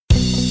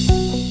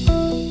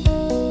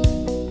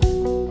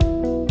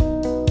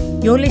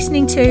You're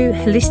listening to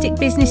Holistic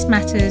Business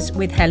Matters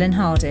with Helen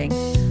Harding,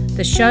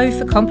 the show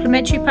for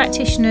complementary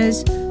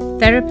practitioners,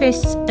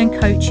 therapists and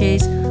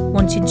coaches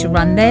wanting to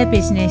run their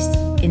business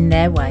in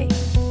their way.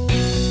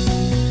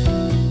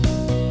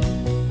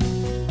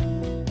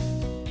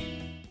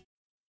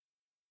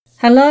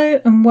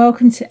 Hello and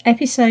welcome to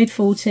episode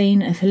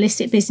 14 of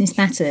Holistic Business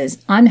Matters.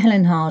 I'm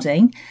Helen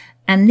Harding,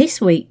 and this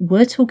week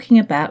we're talking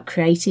about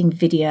creating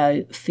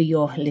video for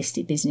your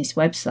holistic business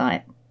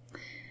website.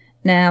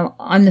 Now,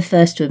 I'm the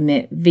first to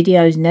admit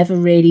video's never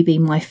really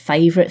been my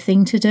favourite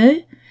thing to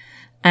do.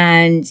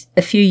 And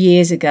a few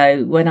years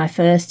ago, when I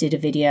first did a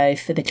video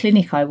for the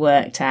clinic I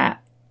worked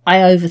at, I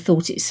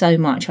overthought it so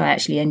much I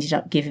actually ended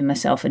up giving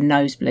myself a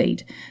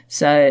nosebleed.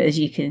 So, as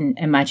you can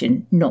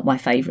imagine, not my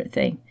favourite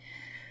thing.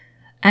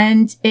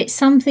 And it's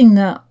something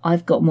that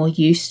I've got more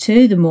used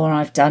to the more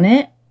I've done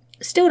it.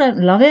 Still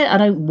don't love it. I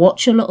don't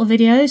watch a lot of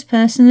videos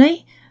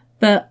personally,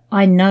 but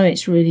I know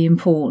it's really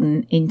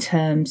important in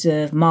terms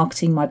of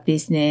marketing my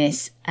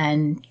business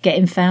and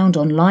getting found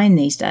online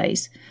these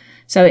days.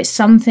 So it's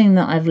something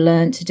that I've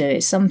learned to do.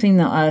 It's something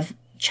that I've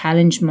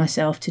challenged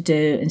myself to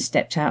do and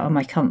stepped out of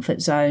my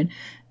comfort zone.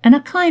 And I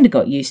kind of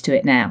got used to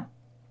it now.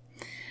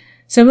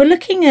 So we're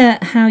looking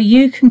at how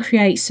you can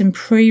create some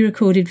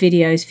pre-recorded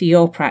videos for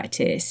your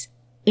practice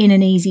in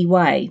an easy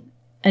way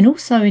and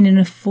also in an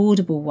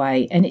affordable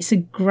way. And it's a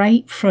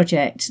great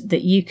project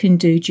that you can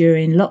do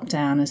during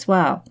lockdown as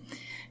well.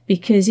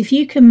 Because if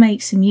you can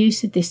make some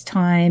use of this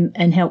time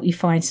and help you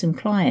find some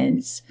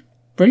clients,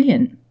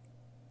 brilliant.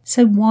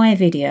 So why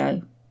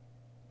video?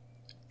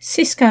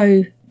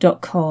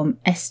 Cisco.com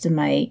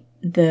estimate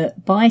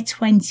that by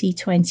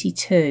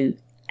 2022,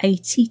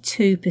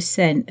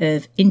 82%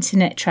 of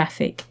internet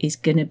traffic is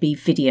going to be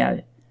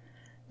video.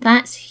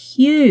 That's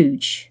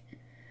huge.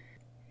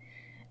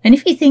 And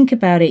if you think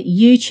about it,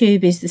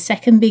 YouTube is the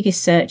second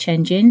biggest search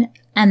engine,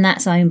 and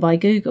that's owned by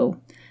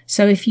Google.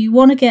 So if you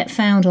want to get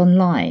found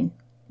online,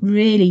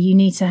 really you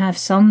need to have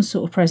some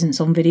sort of presence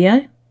on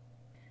video.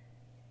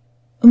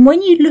 And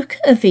when you look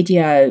at a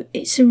video,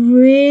 it's a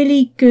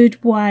really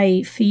good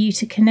way for you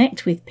to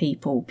connect with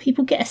people.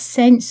 People get a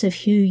sense of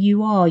who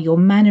you are, your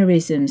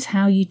mannerisms,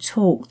 how you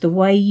talk, the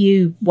way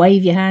you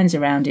wave your hands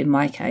around in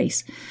my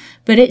case.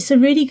 But it's a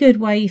really good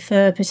way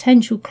for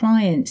potential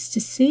clients to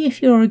see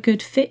if you're a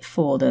good fit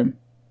for them.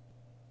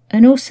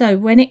 And also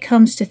when it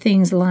comes to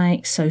things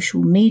like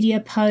social media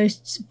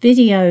posts,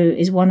 video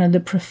is one of the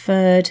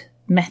preferred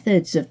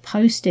methods of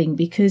posting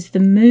because the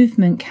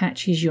movement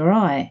catches your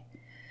eye.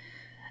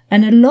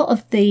 And a lot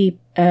of the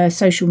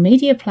social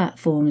media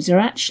platforms are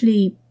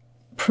actually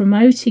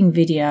promoting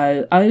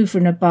video over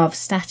and above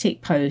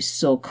static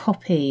posts or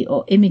copy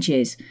or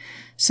images.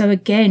 So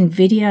again,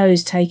 video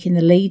is taking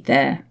the lead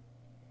there.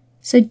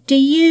 So do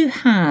you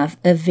have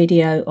a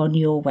video on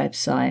your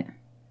website?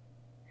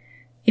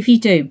 If you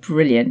do,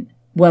 brilliant.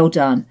 Well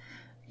done.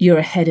 You're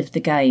ahead of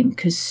the game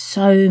because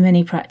so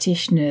many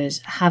practitioners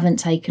haven't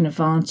taken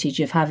advantage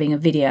of having a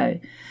video.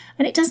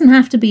 And it doesn't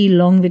have to be a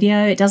long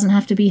video. It doesn't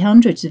have to be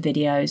hundreds of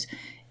videos.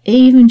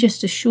 Even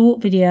just a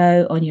short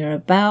video on your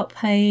about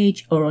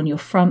page or on your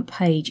front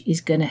page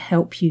is going to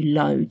help you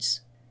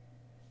loads.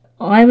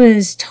 I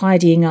was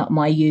tidying up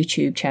my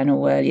YouTube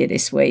channel earlier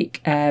this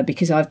week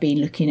because I've been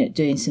looking at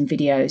doing some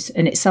videos,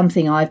 and it's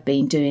something I've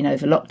been doing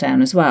over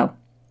lockdown as well.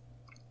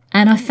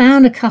 And I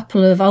found a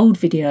couple of old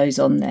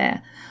videos on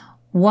there.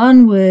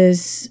 One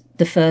was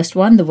the first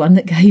one, the one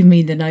that gave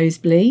me the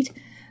nosebleed.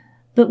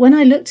 But when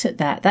I looked at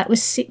that, that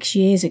was 6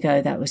 years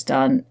ago that was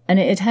done, and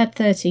it had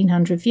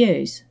 1,300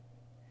 views.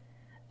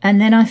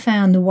 And then I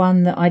found the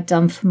one that I'd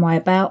done for my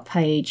about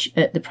page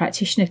at the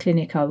practitioner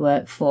clinic I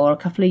worked for a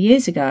couple of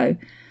years ago,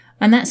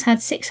 and that's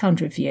had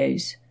 600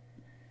 views.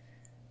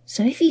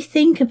 So if you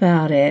think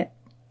about it,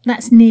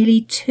 that's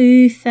nearly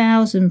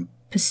 2,000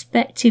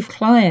 prospective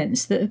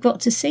clients that have got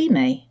to see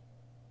me.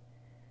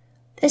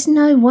 There's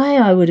no way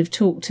I would have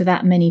talked to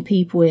that many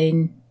people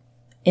in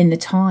the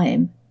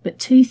time, but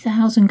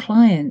 2,000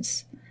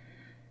 clients.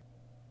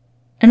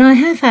 And I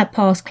have had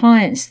past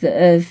clients that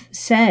have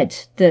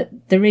said that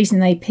the reason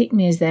they picked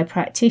me as their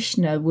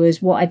practitioner was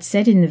what I'd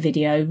said in the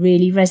video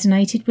really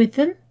resonated with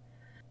them.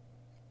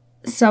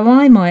 So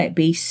I might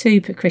be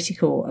super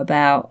critical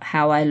about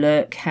how I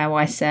look, how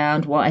I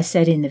sound, what I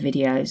said in the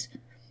videos,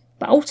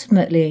 but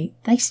ultimately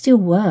they still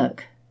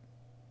work.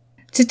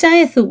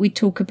 Today I thought we'd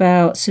talk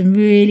about some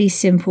really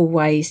simple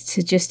ways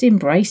to just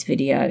embrace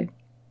video.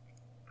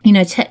 You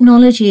know,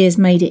 technology has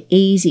made it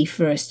easy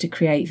for us to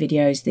create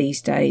videos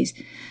these days.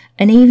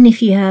 And even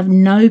if you have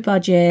no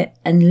budget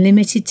and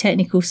limited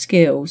technical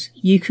skills,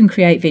 you can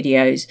create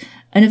videos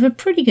and of a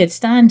pretty good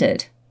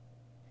standard.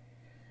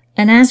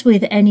 And as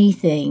with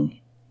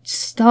anything,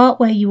 start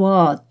where you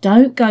are.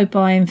 Don't go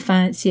buying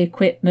fancy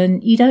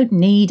equipment. You don't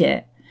need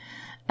it.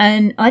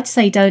 And I'd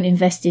say don't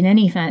invest in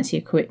any fancy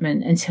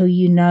equipment until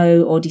you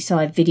know or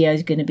decide video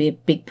is going to be a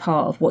big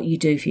part of what you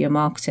do for your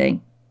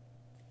marketing.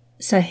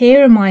 So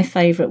here are my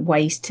favourite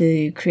ways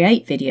to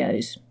create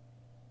videos.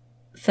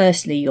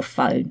 Firstly, your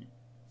phone.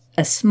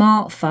 A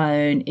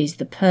smartphone is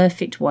the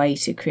perfect way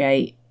to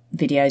create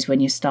videos when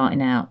you're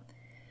starting out.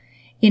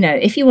 You know,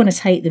 if you want to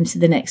take them to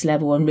the next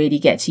level and really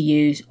get to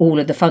use all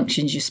of the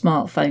functions your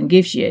smartphone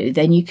gives you,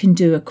 then you can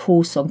do a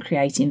course on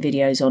creating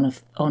videos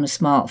on a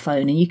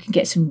smartphone, and you can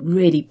get some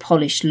really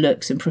polished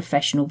looks and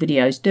professional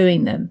videos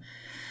doing them.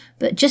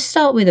 But just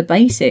start with the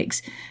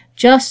basics.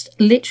 Just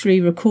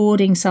literally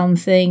recording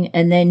something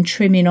and then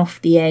trimming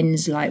off the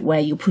ends, like where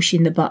you're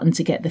pushing the button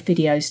to get the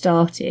video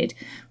started,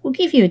 will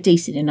give you a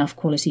decent enough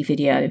quality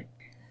video.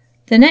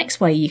 The next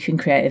way you can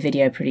create a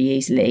video pretty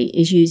easily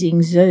is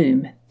using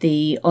Zoom,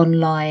 the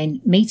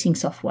online meeting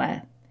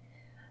software.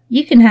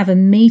 You can have a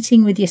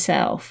meeting with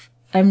yourself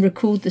and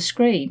record the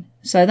screen.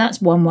 So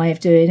that's one way of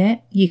doing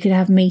it. You could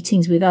have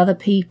meetings with other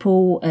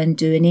people and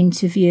do an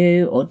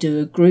interview or do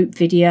a group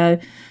video.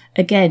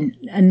 Again,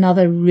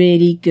 another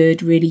really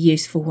good, really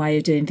useful way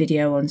of doing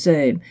video on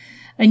Zoom.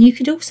 And you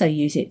could also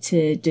use it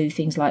to do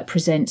things like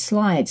present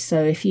slides.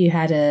 So if you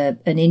had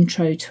an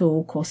intro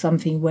talk or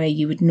something where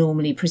you would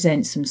normally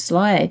present some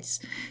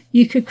slides,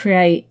 you could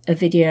create a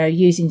video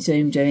using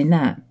Zoom doing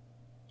that.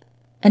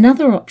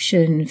 Another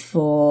option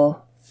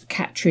for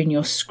capturing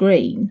your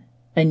screen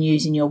and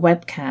using your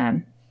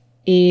webcam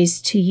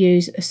is to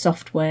use a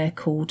software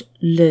called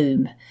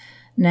Loom.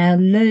 Now,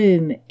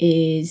 Loom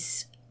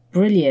is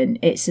brilliant.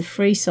 It's a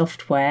free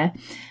software,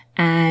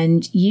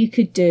 and you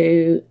could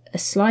do a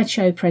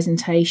slideshow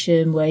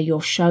presentation where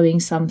you're showing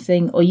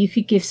something, or you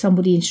could give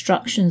somebody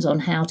instructions on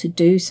how to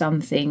do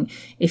something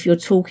if you're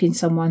talking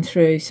someone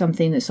through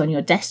something that's on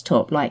your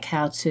desktop, like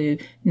how to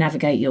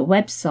navigate your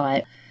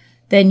website.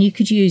 Then you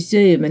could use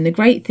Zoom, and the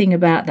great thing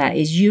about that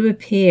is you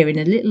appear in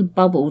a little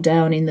bubble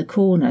down in the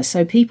corner,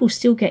 so people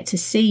still get to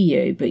see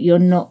you, but you're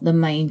not the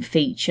main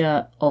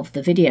feature of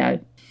the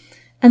video.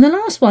 And the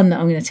last one that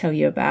I'm going to tell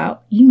you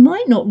about, you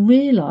might not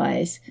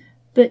realise,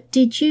 but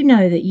did you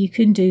know that you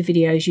can do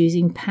videos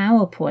using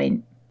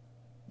PowerPoint?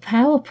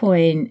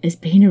 PowerPoint has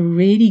been a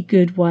really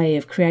good way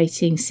of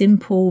creating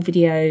simple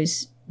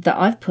videos that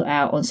I've put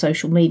out on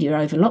social media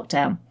over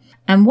lockdown.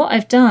 And what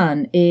I've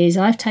done is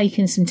I've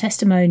taken some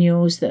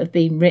testimonials that have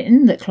been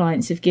written that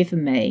clients have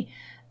given me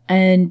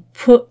and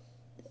put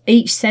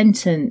each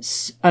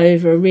sentence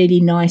over a really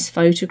nice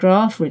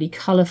photograph, really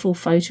colourful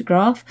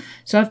photograph.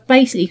 So I've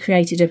basically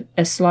created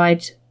a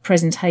slide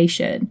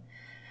presentation.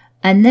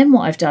 And then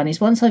what I've done is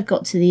once I've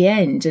got to the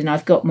end and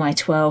I've got my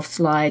 12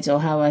 slides or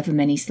however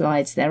many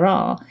slides there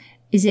are,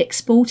 is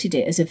exported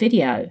it as a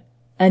video.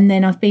 And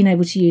then I've been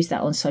able to use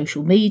that on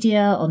social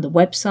media, on the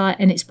website,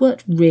 and it's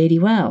worked really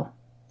well.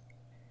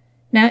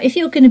 Now, if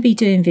you're going to be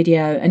doing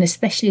video, and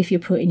especially if you're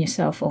putting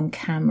yourself on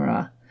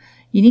camera,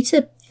 you need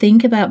to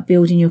think about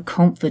building your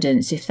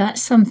confidence if that's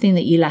something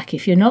that you lack,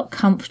 if you're not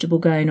comfortable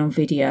going on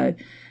video.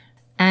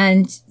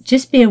 And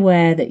just be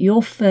aware that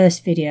your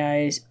first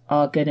videos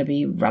are going to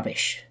be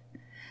rubbish.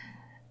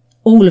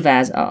 All of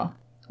ours are.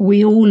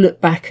 We all look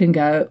back and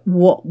go,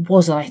 what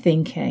was I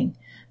thinking?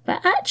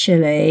 But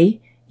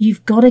actually,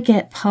 you've got to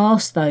get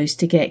past those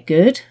to get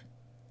good.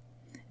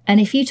 And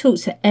if you talk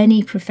to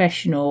any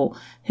professional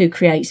who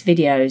creates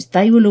videos,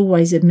 they will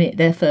always admit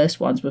their first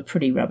ones were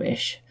pretty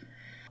rubbish.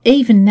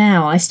 Even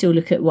now, I still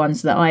look at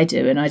ones that I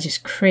do and I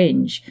just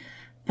cringe.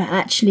 But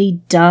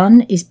actually,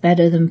 done is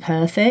better than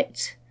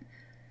perfect.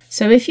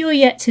 So if you're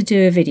yet to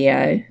do a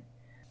video,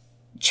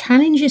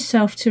 challenge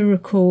yourself to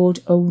record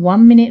a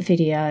 1-minute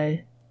video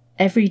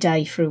every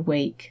day for a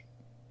week.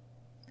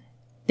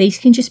 These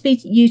can just be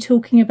you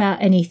talking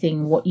about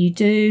anything, what you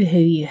do, who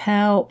you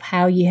help,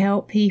 how you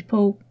help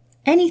people,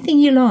 anything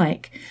you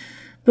like.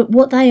 But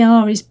what they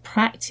are is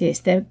practice.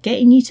 They're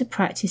getting you to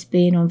practice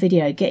being on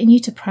video, getting you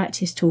to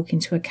practice talking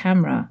to a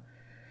camera.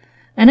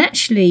 And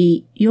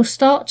actually, you'll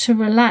start to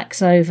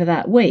relax over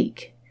that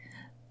week.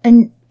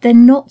 And they're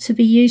not to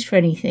be used for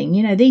anything.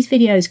 You know, these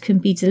videos can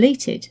be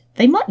deleted.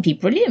 They might be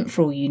brilliant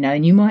for all you know,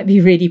 and you might be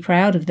really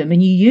proud of them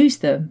and you use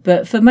them.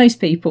 But for most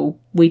people,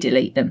 we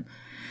delete them.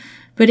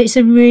 But it's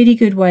a really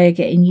good way of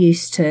getting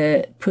used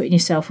to putting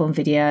yourself on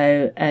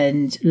video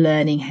and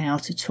learning how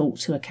to talk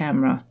to a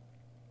camera.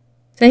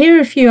 So here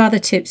are a few other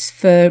tips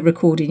for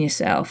recording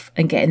yourself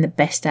and getting the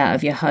best out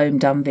of your home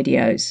done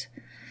videos.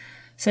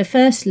 So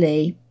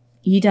firstly,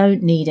 you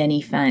don't need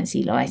any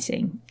fancy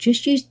lighting.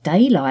 Just use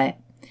daylight.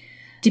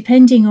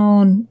 Depending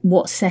on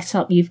what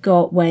setup you've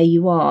got where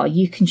you are,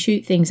 you can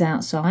shoot things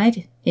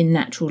outside in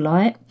natural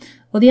light.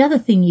 Or the other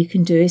thing you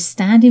can do is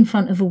stand in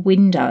front of a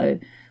window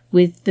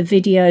with the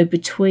video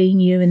between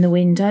you and the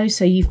window,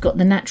 so you've got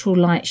the natural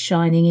light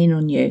shining in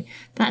on you.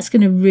 That's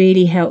going to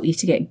really help you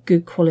to get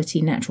good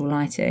quality natural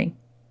lighting.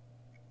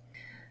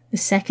 The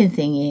second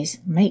thing is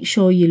make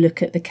sure you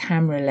look at the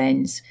camera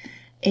lens.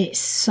 It's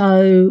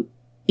so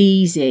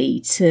easy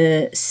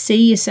to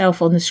see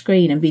yourself on the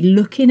screen and be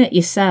looking at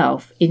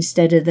yourself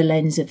instead of the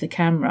lens of the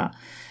camera.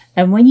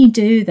 And when you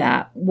do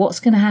that, what's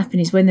going to happen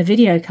is when the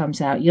video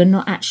comes out, you're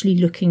not actually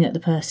looking at the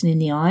person in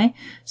the eye.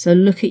 So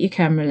look at your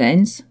camera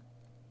lens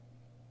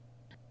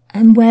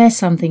and wear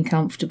something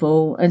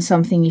comfortable and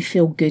something you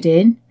feel good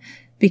in,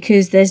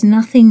 because there's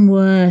nothing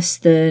worse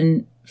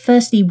than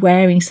firstly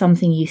wearing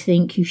something you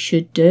think you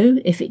should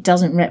do if it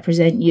doesn't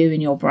represent you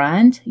and your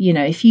brand. You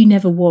know, if you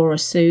never wore a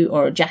suit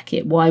or a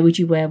jacket, why would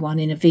you wear one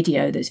in a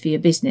video that's for your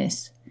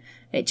business?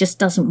 It just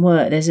doesn't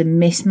work. There's a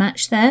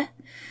mismatch there.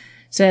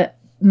 So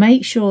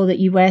make sure that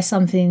you wear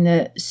something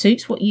that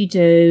suits what you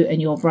do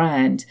and your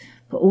brand,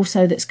 but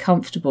also that's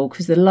comfortable,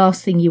 because the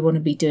last thing you want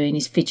to be doing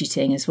is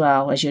fidgeting as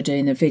well as you're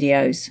doing the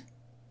videos.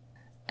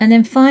 And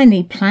then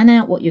finally, plan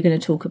out what you're going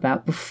to talk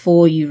about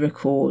before you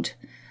record.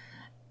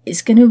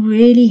 It's going to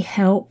really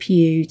help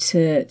you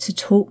to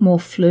talk more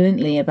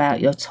fluently about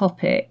your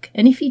topic.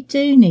 And if you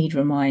do need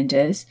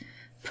reminders,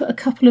 put a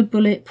couple of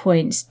bullet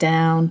points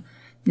down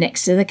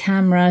next to the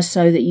camera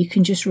so that you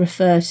can just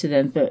refer to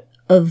them, but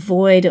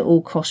avoid at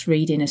all costs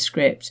reading a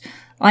script.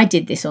 I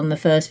did this on the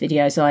first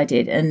videos I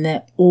did, and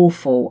they're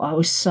awful. I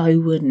was so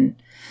wooden.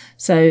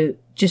 So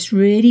just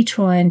really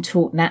try and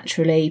talk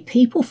naturally.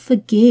 People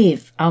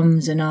forgive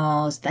ums and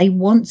ahs. They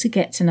want to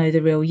get to know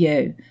the real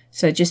you.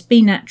 So just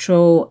be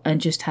natural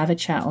and just have a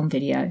chat on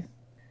video.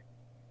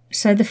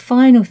 So the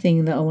final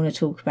thing that I want to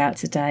talk about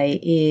today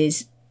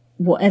is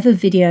whatever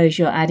videos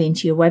you're adding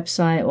to your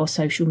website or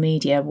social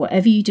media,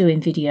 whatever you do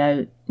in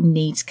video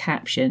needs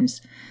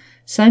captions.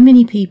 So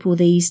many people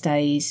these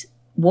days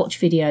watch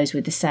videos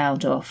with the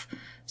sound off.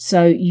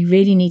 So you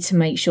really need to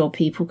make sure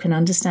people can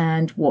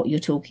understand what you're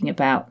talking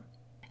about.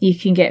 You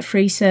can get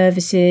free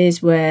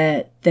services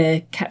where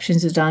the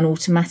captions are done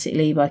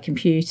automatically by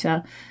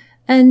computer.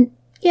 And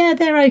yeah,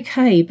 they're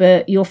okay,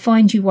 but you'll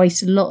find you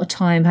waste a lot of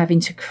time having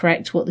to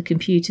correct what the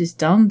computer's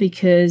done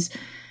because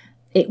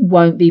it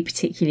won't be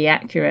particularly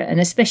accurate.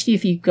 And especially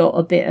if you've got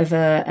a bit of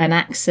an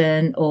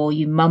accent or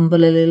you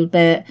mumble a little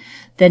bit,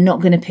 they're not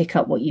going to pick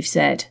up what you've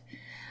said.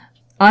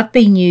 I've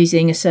been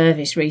using a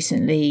service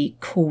recently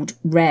called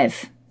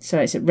Rev. So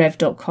it's at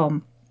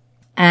rev.com.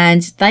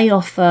 And they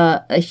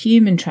offer a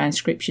human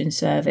transcription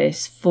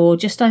service for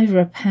just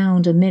over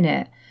 £1 a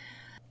minute.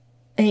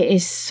 It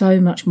is so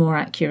much more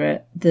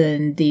accurate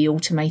than the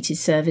automated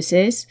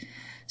services.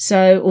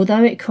 So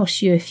although it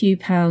costs you a few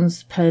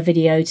pounds per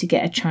video to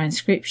get a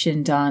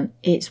transcription done,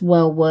 it's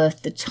well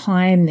worth the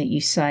time that you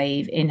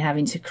save in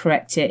having to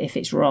correct it if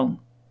it's wrong.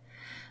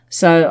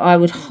 So I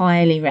would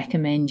highly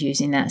recommend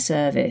using that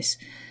service.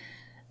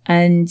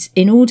 And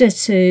in order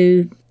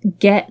to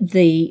get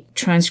the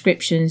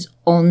transcriptions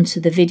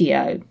onto the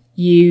video,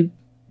 you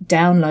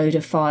download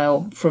a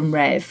file from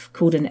Rev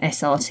called an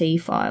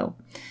SRT file.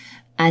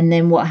 And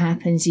then what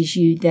happens is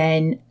you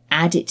then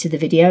add it to the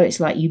video. It's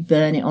like you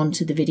burn it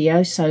onto the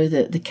video so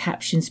that the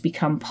captions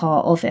become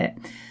part of it.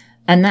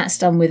 And that's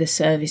done with a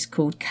service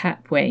called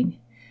Capwing.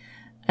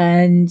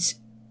 And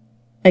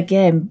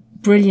again,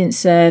 brilliant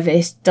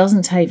service,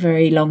 doesn't take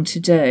very long to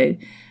do.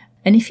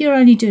 And if you're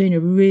only doing a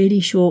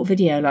really short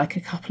video, like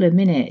a couple of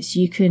minutes,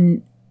 you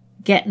can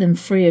get them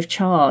free of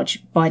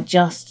charge by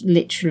just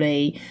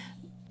literally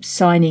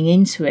signing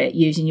into it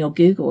using your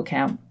Google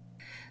account.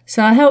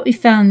 So I hope you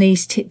found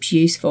these tips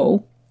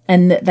useful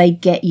and that they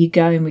get you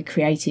going with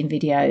creating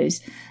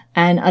videos.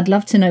 And I'd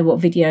love to know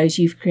what videos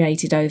you've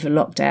created over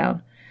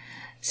lockdown.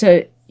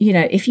 So, you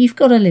know, if you've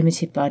got a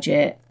limited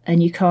budget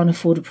and you can't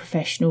afford a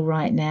professional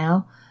right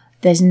now,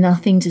 there's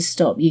nothing to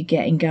stop you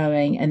getting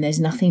going, and there's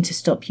nothing to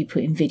stop you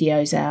putting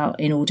videos out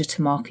in order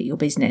to market your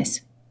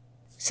business.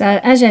 So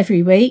as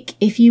every week,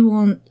 if you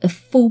want a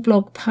full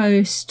blog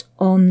post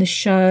on the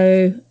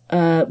show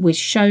with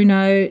show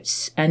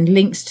notes and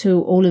links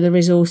to all of the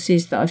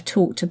resources that I've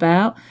talked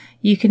about,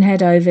 you can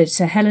head over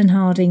to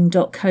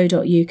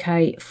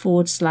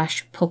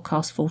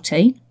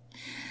helenharding.co.uk/podcast14.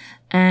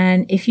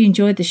 And if you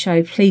enjoyed the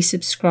show, please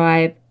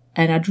subscribe.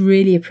 And I'd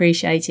really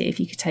appreciate it if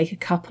you could take a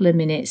couple of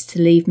minutes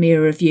to leave me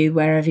a review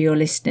wherever you're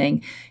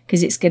listening,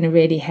 because it's going to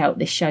really help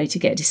this show to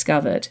get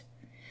discovered.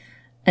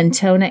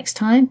 Until next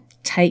time,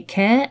 take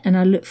care, and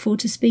I look forward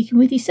to speaking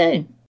with you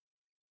soon.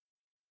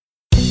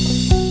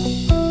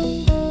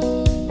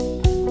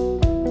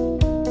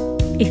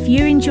 If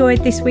you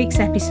enjoyed this week's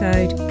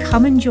episode,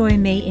 come and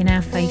join me in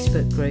our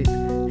Facebook group,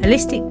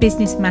 Holistic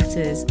Business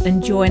Matters,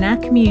 and join our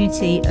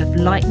community of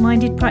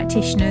like-minded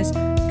practitioners,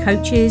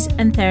 coaches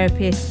and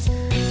therapists,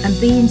 and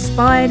be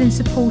inspired and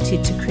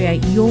supported to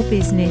create your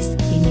business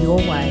in your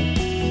way.